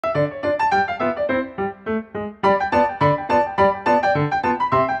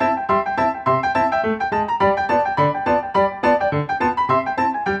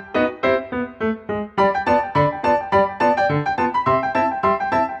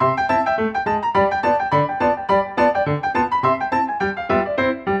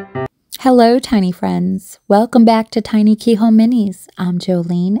Hello, tiny friends. Welcome back to TinyKeyHoleMinis. I'm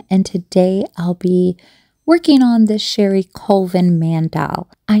Jolene, and today I'll be working on this Sherri Colvin man doll.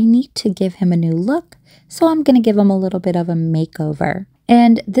 I need to give him a new look, so I'm going to give him a little bit of a makeover.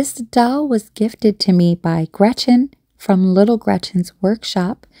 And this doll was gifted to me by Gretchen from Little Gretchen's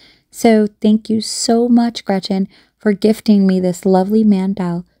workshop. So thank you so much, Gretchen, for gifting me this lovely man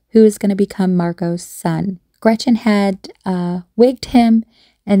doll who is going to become Margo's son. Gretchen had wigged him,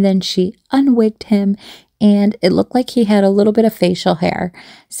 and then she unwigged him, and it looked like he had a little bit of facial hair.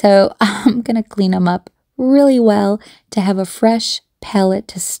 So I'm going to clean him up really well to have a fresh palette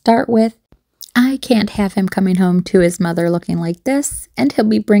to start with. I can't have him coming home to his mother looking like this, and he'll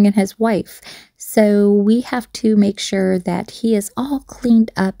be bringing his wife. So we have to make sure that he is all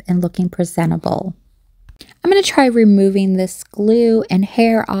cleaned up and looking presentable. I'm going to try removing this glue and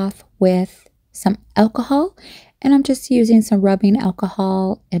hair off with some alcohol. And I'm just using some rubbing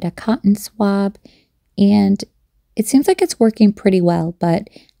alcohol and a cotton swab. And it seems like it's working pretty well, but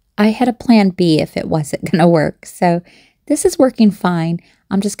I had a plan B if it wasn't going to work. So this is working fine.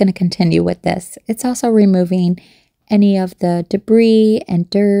 I'm just going to continue with this. It's also removing any of the debris and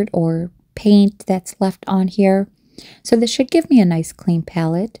dirt or paint that's left on here. So this should give me a nice clean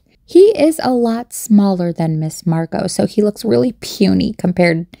palette. He is a lot smaller than Miss Margo, so he looks really puny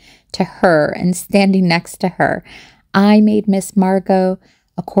compared to her and standing next to her. I made Miss Margo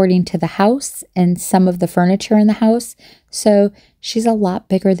according to the house and some of the furniture in the house, so she's a lot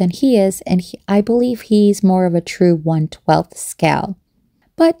bigger than he is, and I believe he's more of a true 1/12 scale.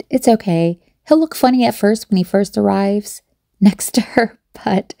 But it's okay. He'll look funny at first when he first arrives next to her,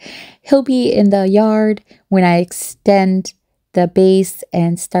 but he'll be in the yard when I extend the base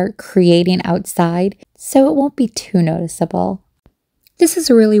and start creating outside, so it won't be too noticeable. This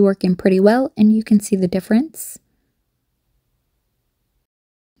is really working pretty well, and you can see the difference.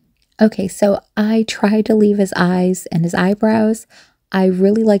 Okay, so I tried to leave his eyes and his eyebrows. I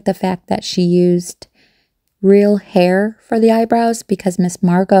really like the fact that she used real hair for the eyebrows because Miss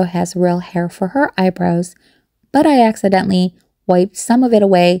Margo has real hair for her eyebrows, but I accidentally wiped some of it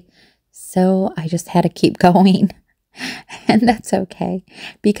away, so I just had to keep going. And that's okay,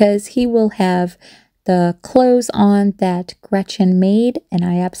 because he will have the clothes on that Gretchen made, and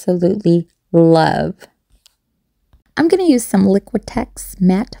I absolutely love. I'm going to use some Liquitex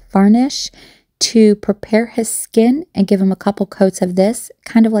matte varnish to prepare his skin and give him a couple coats of this,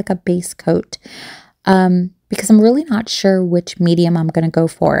 kind of like a base coat, because I'm really not sure which medium I'm going to go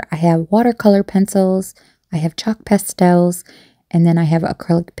for. I have watercolor pencils, I have chalk pastels, and then I have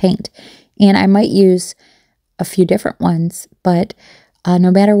acrylic paint, and I might use a few different ones, but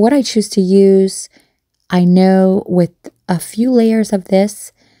no matter what I choose to use, I know with a few layers of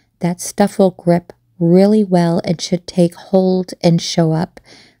this, that stuff will grip really well and should take hold and show up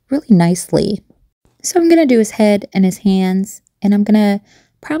really nicely. So I'm going to do his head and his hands, and I'm going to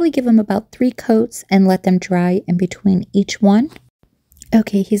probably give him about 3 coats and let them dry in between each one.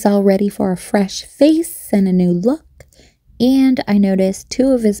 Okay, he's all ready for a fresh face and a new look, and I noticed 2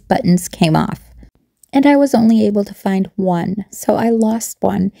 of his buttons came off. And I was only able to find one, so I lost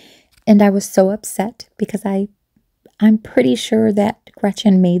one, and I was so upset because I'm pretty sure that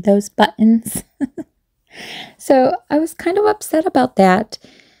Gretchen made those buttons. So I was kind of upset about that.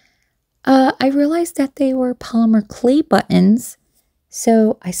 I realized that they were polymer clay buttons,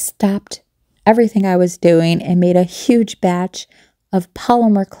 so I stopped everything I was doing and made a huge batch of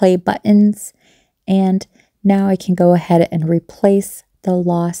polymer clay buttons, and now I can go ahead and replace the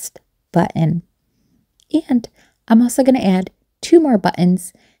lost button. And I'm also going to add 2 more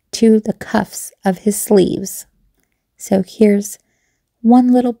buttons to the cuffs of his sleeves. So here's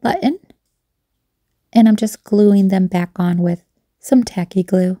one little button, and I'm just gluing them back on with some tacky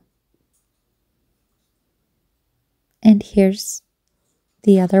glue. And here's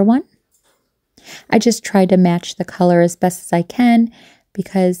the other one. I just tried to match the color as best as I can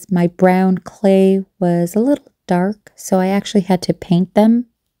because my brown clay was a little dark, so I actually had to paint them.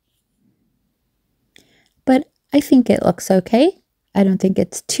 But I think it looks okay. I don't think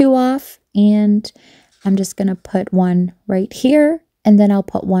it's too off, and I'm just going to put one right here, and then I'll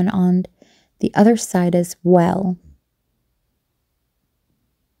put one on the other side as well.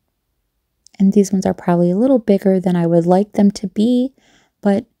 And these ones are probably a little bigger than I would like them to be,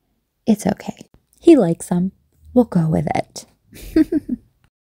 but it's okay. He likes them. We'll go with it.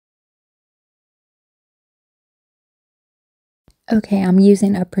 Okay, I'm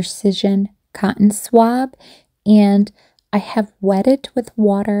using a precision cotton swab, and I have wet it with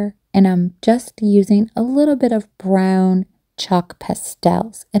water, and I'm just using a little bit of brown chalk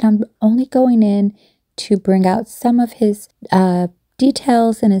pastels, and I'm only going in to bring out some of his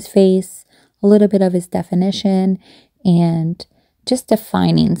details in his face, a little bit of his definition, and just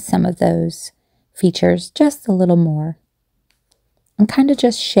defining some of those features just a little more. I'm kind of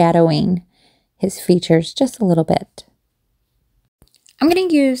just shadowing his features just a little bit. I'm going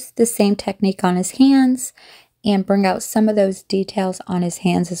to use the same technique on his hands and bring out some of those details on his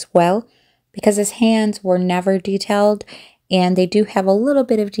hands as well, because his hands were never detailed and they do have a little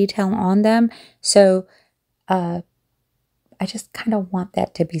bit of detail on them. So I just kind of want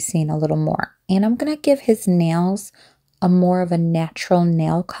that to be seen a little more. And I'm going to give his nails a more of a natural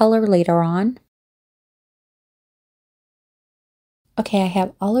nail color later on. Okay, I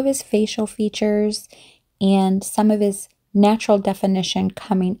have all of his facial features and some of his natural definition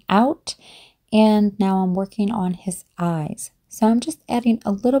coming out. And now I'm working on his eyes. So I'm just adding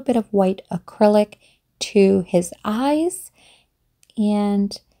a little bit of white acrylic to his eyes.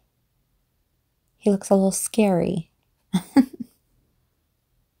 And he looks a little scary.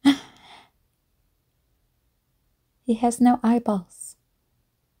 He has no eyeballs.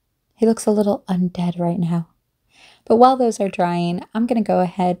 He looks a little undead right now. But while those are drying, I'm going to go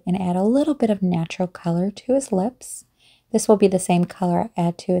ahead and add a little bit of natural color to his lips. This will be the same color I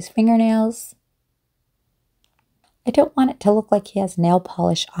add to his fingernails. I don't want it to look like he has nail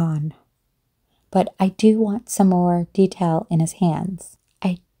polish on, but I do want some more detail in his hands.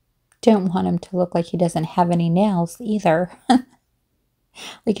 I don't want him to look like he doesn't have any nails either.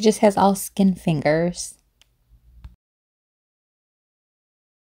 Like he just has all skin fingers.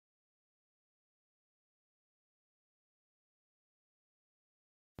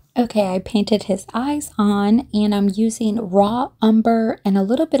 Okay, I painted his eyes on and I'm using raw umber and a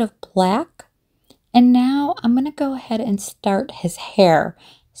little bit of black. And now I'm going to go ahead and start his hair.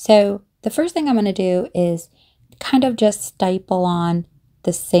 So the first thing I'm going to do is kind of just staple on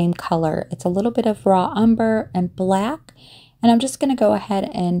the same color. It's a little bit of raw umber and black. And I'm just going to go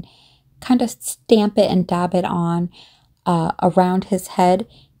ahead and kind of stamp it and dab it on around his head,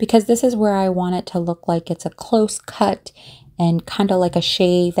 because this is where I want it to look like it's a close cut and kind of like a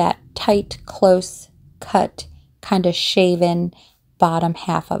shave, that tight, close cut, kind of shaven bottom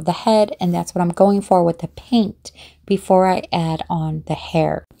half of the head. And that's what I'm going for with the paint before I add on the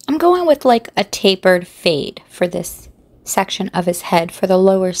hair. I'm going with like a tapered fade for this section of his head, for the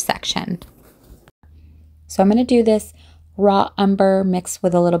lower section. So I'm going to do this raw umber mixed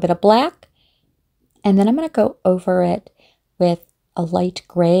with a little bit of black. And then I'm going to go over it with a light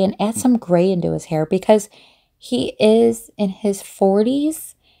gray and add some gray into his hair, because he is in his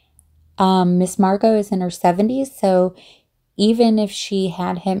 40s. Miss Margo is in her 70s. So even if she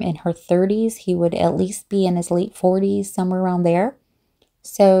had him in her 30s, he would at least be in his late 40s, somewhere around there.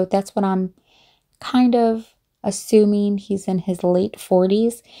 So that's what I'm kind of assuming. He's in his late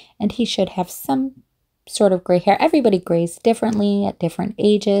 40s and he should have some sort of gray hair. Everybody grays differently at different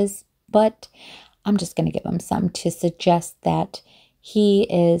ages, but I'm just going to give him some to suggest that he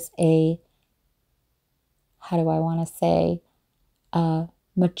is a, how do I want to say,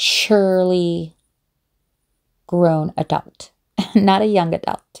 maturely grown adult. Not a young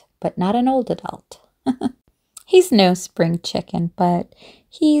adult, but not an old adult. He's no spring chicken, but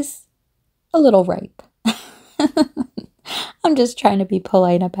he's a little ripe. I'm just trying to be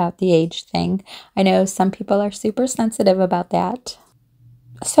polite about the age thing. I know some people are super sensitive about that.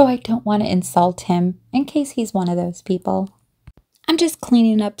 So I don't want to insult him in case he's one of those people. I'm just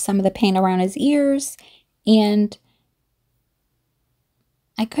cleaning up some of the paint around his ears, and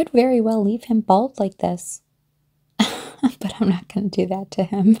I could very well leave him bald like this. But I'm not going to do that to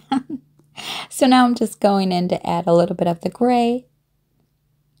him. So now I'm just going in to add a little bit of the gray.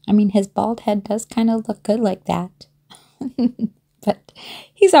 I mean, his bald head does kind of look good like that. But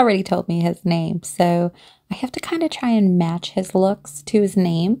he's already told me his name, so I have to kind of try and match his looks to his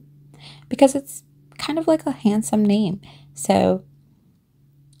name, because it's kind of like a handsome name. So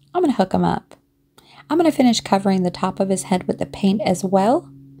I'm going to hook him up. I'm going to finish covering the top of his head with the paint as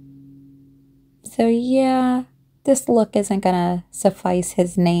well. So yeah, this look isn't going to suffice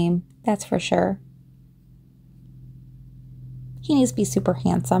his name, that's for sure. He needs to be super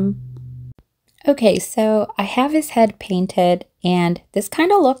handsome. Okay, so I have his head painted and this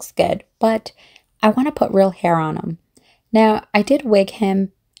kind of looks good, but I want to put real hair on him. Now, I did wig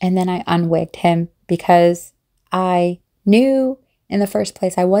him and then I unwigged him because I knew in the first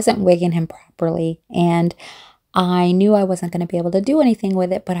place I wasn't wigging him properly, and I knew I wasn't going to be able to do anything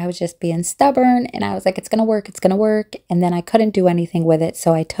with it, but I was just being stubborn and I was like, it's going to work, it's going to work. And then I couldn't do anything with it,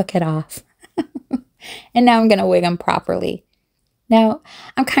 so I took it off. And now I'm going to wig him properly. Now,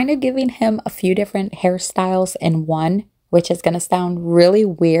 I'm kind of giving him a few different hairstyles in one, which is going to sound really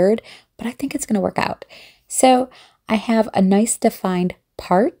weird, but I think it's going to work out. So I have a nice defined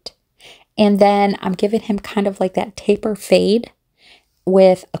part, and then I'm giving him kind of like that taper fade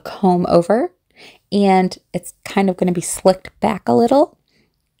with a comb over, and it's kind of going to be slicked back a little.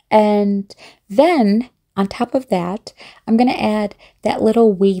 And then on top of that, I'm going to add that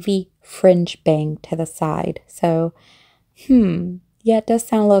little wavy fringe bang to the side. So, yeah, it does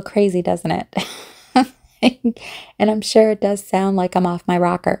sound a little crazy, doesn't it? And I'm sure it does sound like I'm off my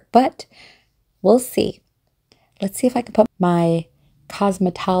rocker, but we'll see. Let's see if I can put my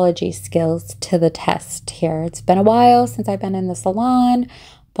cosmetology skills to the test here. It's been a while since I've been in the salon,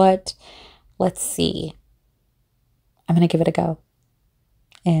 but let's see. I'm going to give it a go,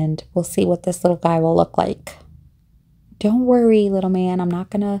 and we'll see what this little guy will look like. Don't worry, little man. I'm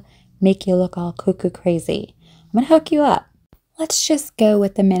not going to make you look all cuckoo crazy. I'm going to hook you up. Let's just go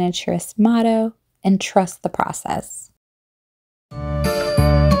with the miniaturist motto and trust the process.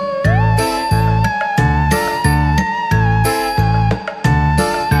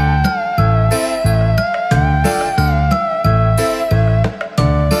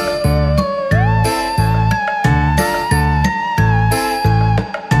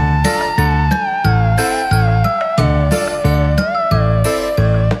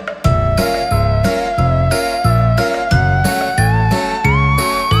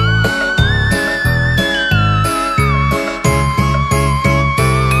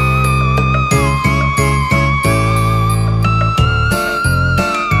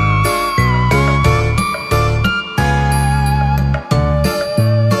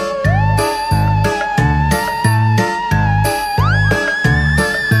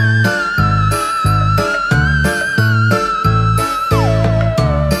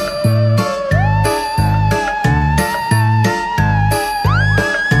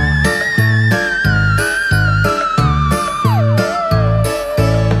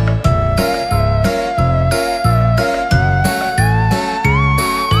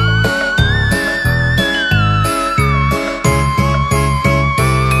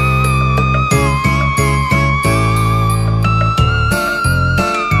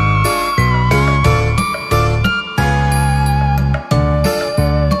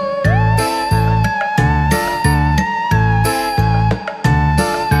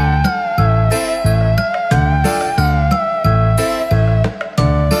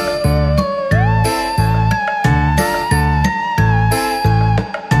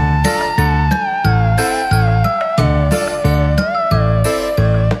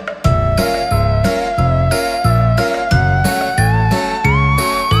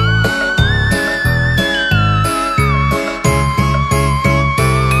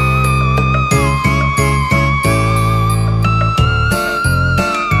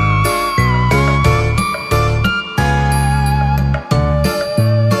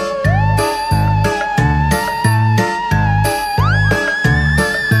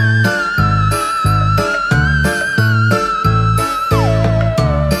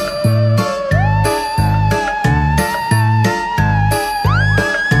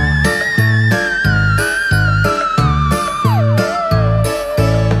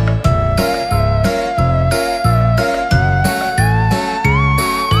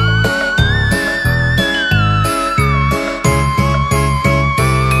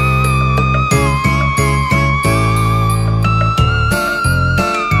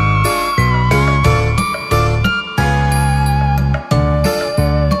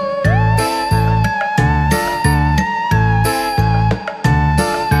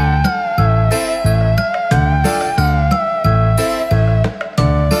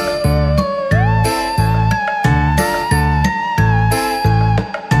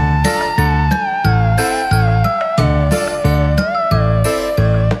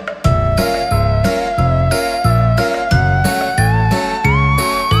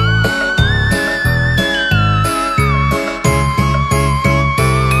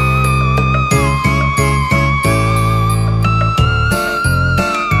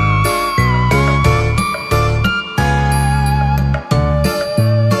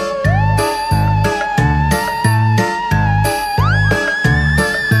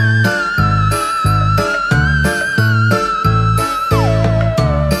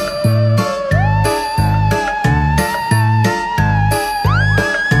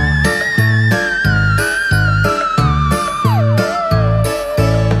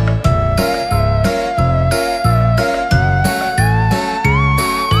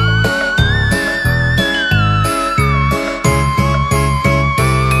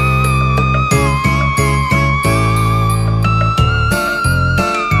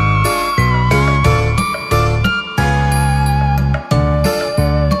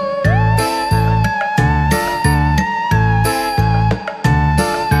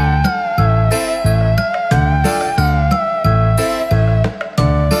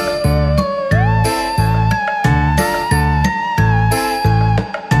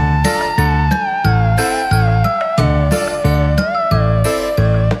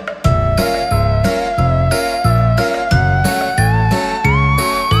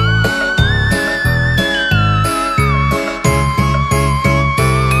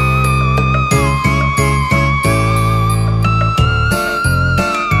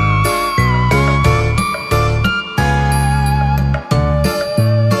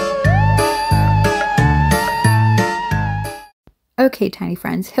 Okay, tiny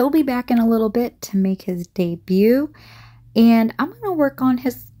friends, he'll be back in a little bit to make his debut. And I'm going to work on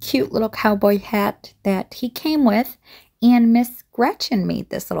his cute little cowboy hat that he came with. And Miss Gretchen made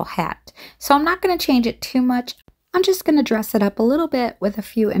this little hat. So I'm not going to change it too much. I'm just going to dress it up a little bit with a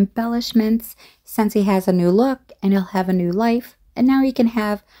few embellishments since he has a new look and he'll have a new life. And now he can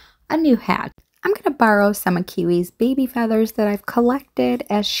have a new hat. I'm going to borrow some of Kiwi's baby feathers that I've collected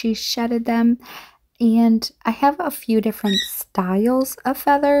as she shedded them. And I have a few different styles of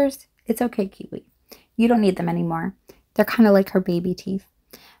feathers. It's okay, Kiwi. You don't need them anymore. They're kind of like her baby teeth.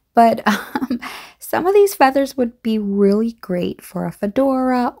 But some of these feathers would be really great for a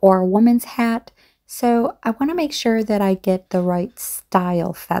fedora or a woman's hat. So I want to make sure that I get the right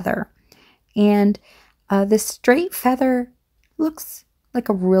style feather. And this straight feather looks like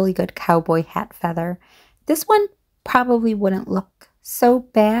a really good cowboy hat feather. This one probably wouldn't look so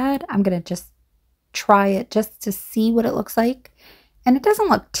bad. I'm going to just try it just to see what it looks like. And it doesn't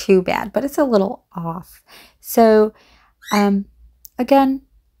look too bad, but it's a little off. So again,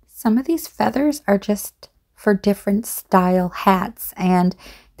 some of these feathers are just for different style hats and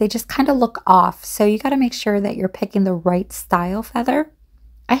they just kind of look off. So you got to make sure that you're picking the right style feather.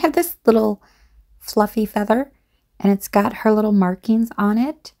 I have this little fluffy feather and it's got her little markings on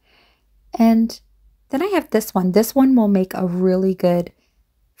it. And then I have this one. This one will make a really good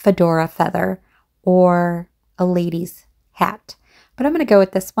fedora feather or a lady's hat. But I'm going to go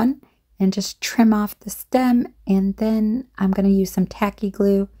with this one and just trim off the stem. And then I'm going to use some tacky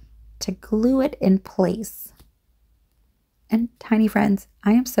glue to glue it in place. And tiny friends,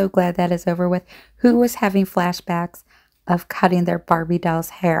 I am so glad that is over with. Who was having flashbacks of cutting their Barbie doll's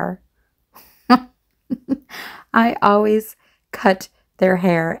hair? I always cut their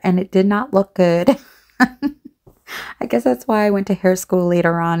hair and it did not look good. I guess that's why I went to hair school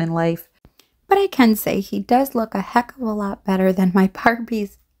later on in life. But I can say he does look a heck of a lot better than my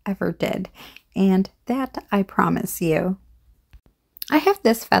Barbies ever did. And that I promise you. I have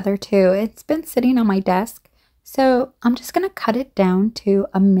this feather too. It's been sitting on my desk. So I'm just going to cut it down to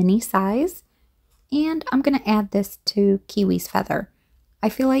a mini size. And I'm going to add this to Kiwi's feather. I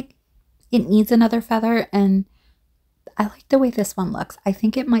feel like it needs another feather and I like the way this one looks. I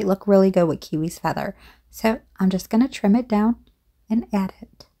think it might look really good with Kiwi's feather. So I'm just going to trim it down and add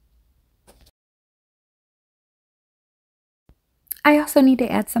it. I also need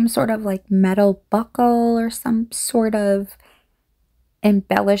to add some sort of like metal buckle or some sort of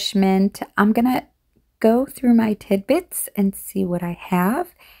embellishment. I'm going to go through my tidbits and see what I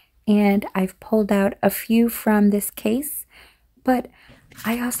have. And I've pulled out a few from this case. But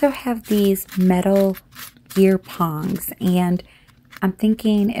I also have these metal ear prongs. And I'm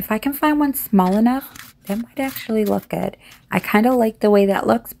thinking if I can find one small enough, that might actually look good. I kind of like the way that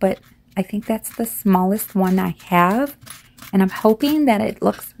looks, but I think that's the smallest one I have. And I'm hoping that it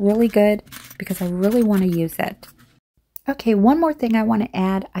looks really good because I really want to use it. Okay, one more thing I want to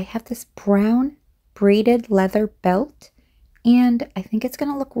add. I have this brown braided leather belt and I think it's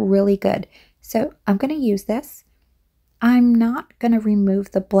going to look really good. So I'm going to use this. I'm not going to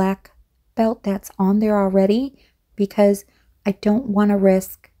remove the black belt that's on there already because I don't want to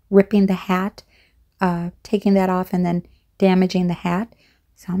risk ripping the hat, taking that off and then damaging the hat.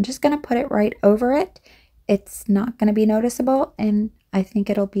 So I'm just going to put it right over it. It's not going to be noticeable and I think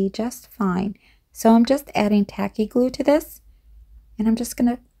it'll be just fine. So I'm just adding tacky glue to this and I'm just going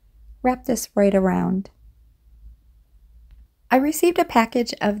to wrap this right around. I received a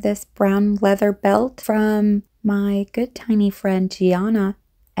package of this brown leather belt from my good tiny friend Gianna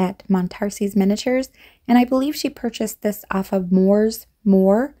at Montarsi's Miniatures, and I believe she purchased this off of Moore's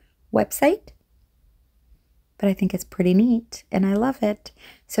More website. But I think it's pretty neat and I love it.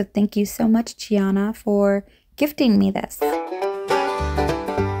 So thank you so much, Gianna, for gifting me this.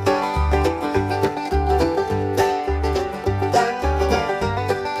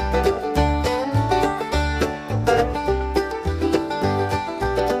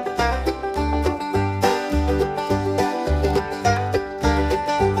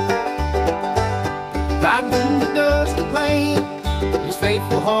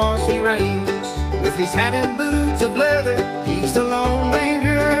 Horse he reigns, with his hat and boots of leather. He's the Lone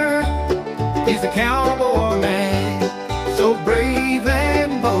Ranger, he's the cowboy man, so brave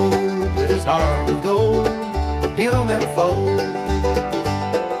and bold that his heart will go, he'll never fold.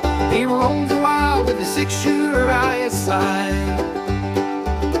 He roams the wild with a six-shooter by his side,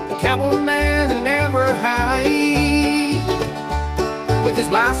 the cowboy man who never hides. With his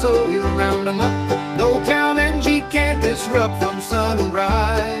lasso he'll round him up, no town and G can't disrupt from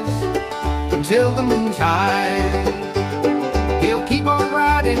sunrise until the moontide. He'll keep on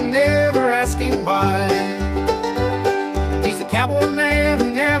riding, never asking why. He's the cowboy man who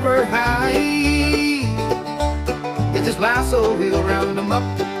never hides. If this lasso will round him up,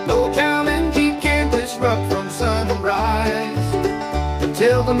 no cow and jeep can disrupt from sunrise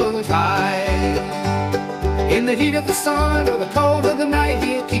until the moon's high. In the heat of the sun or the cold of the night,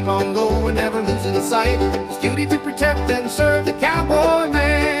 he'll keep on going, never losing sight. His duty to protect and serve the cowboy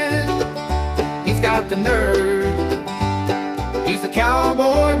man. He's got the nerve. He's the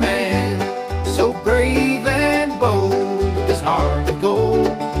cowboy man, so brave and bold. His heart of gold,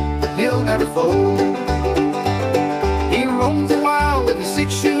 he'll never fold. He roams the wild with a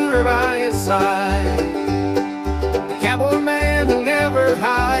six-shooter by his side. The cowboy man will never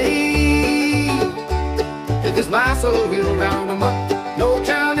hide. If this lasso will round him up, no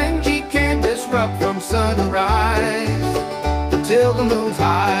town and jeep can disrupt from sunrise until the moon's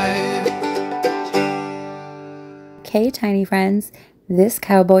high. Okay, tiny friends, this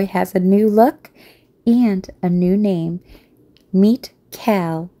cowboy has a new look and a new name. Meet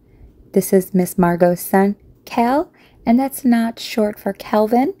Cal. This is Miss Margo's son, Cal, and that's not short for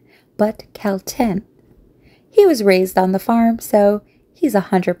Calvin, but Calton. He was raised on the farm, so he's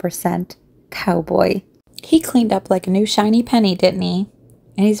 100% cowboy. He cleaned up like a new shiny penny, didn't he?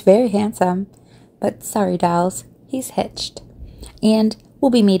 And he's very handsome. But sorry, dolls, he's hitched. And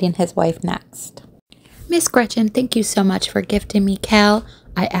we'll be meeting his wife next. Miss Gretchen, thank you so much for gifting me Cal.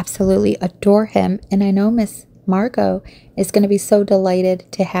 I absolutely adore him, and I know Miss Margo is going to be so delighted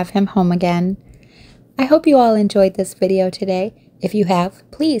to have him home again. I hope you all enjoyed this video today. If you have,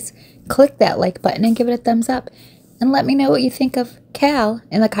 please click that like button and give it a thumbs up. And let me know what you think of Cal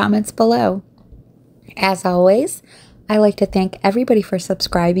in the comments below. As always, I like to thank everybody for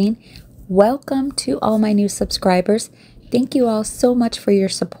subscribing. Welcome to all my new subscribers. Thank you all so much for your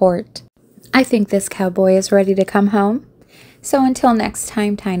support. I think this cowboy is ready to come home. So until next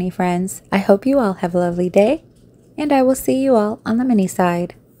time, tiny friends, I hope you all have a lovely day, and I will see you all on the mini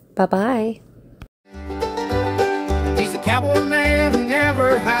side. Bye-bye. He's the cowboy man who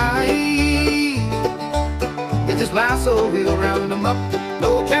never hides. If this lasso will round him up,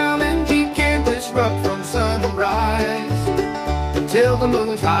 no cow and jeep can disrupt from sunrise until the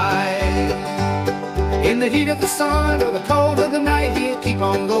moon's high. In the heat of the sun or the cold of the night, he'll keep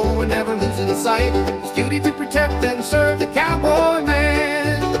on going, never losing sight. His duty to protect and serve the cowboy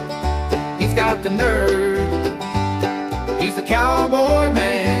man. He's got the nerve. He's the cowboy man.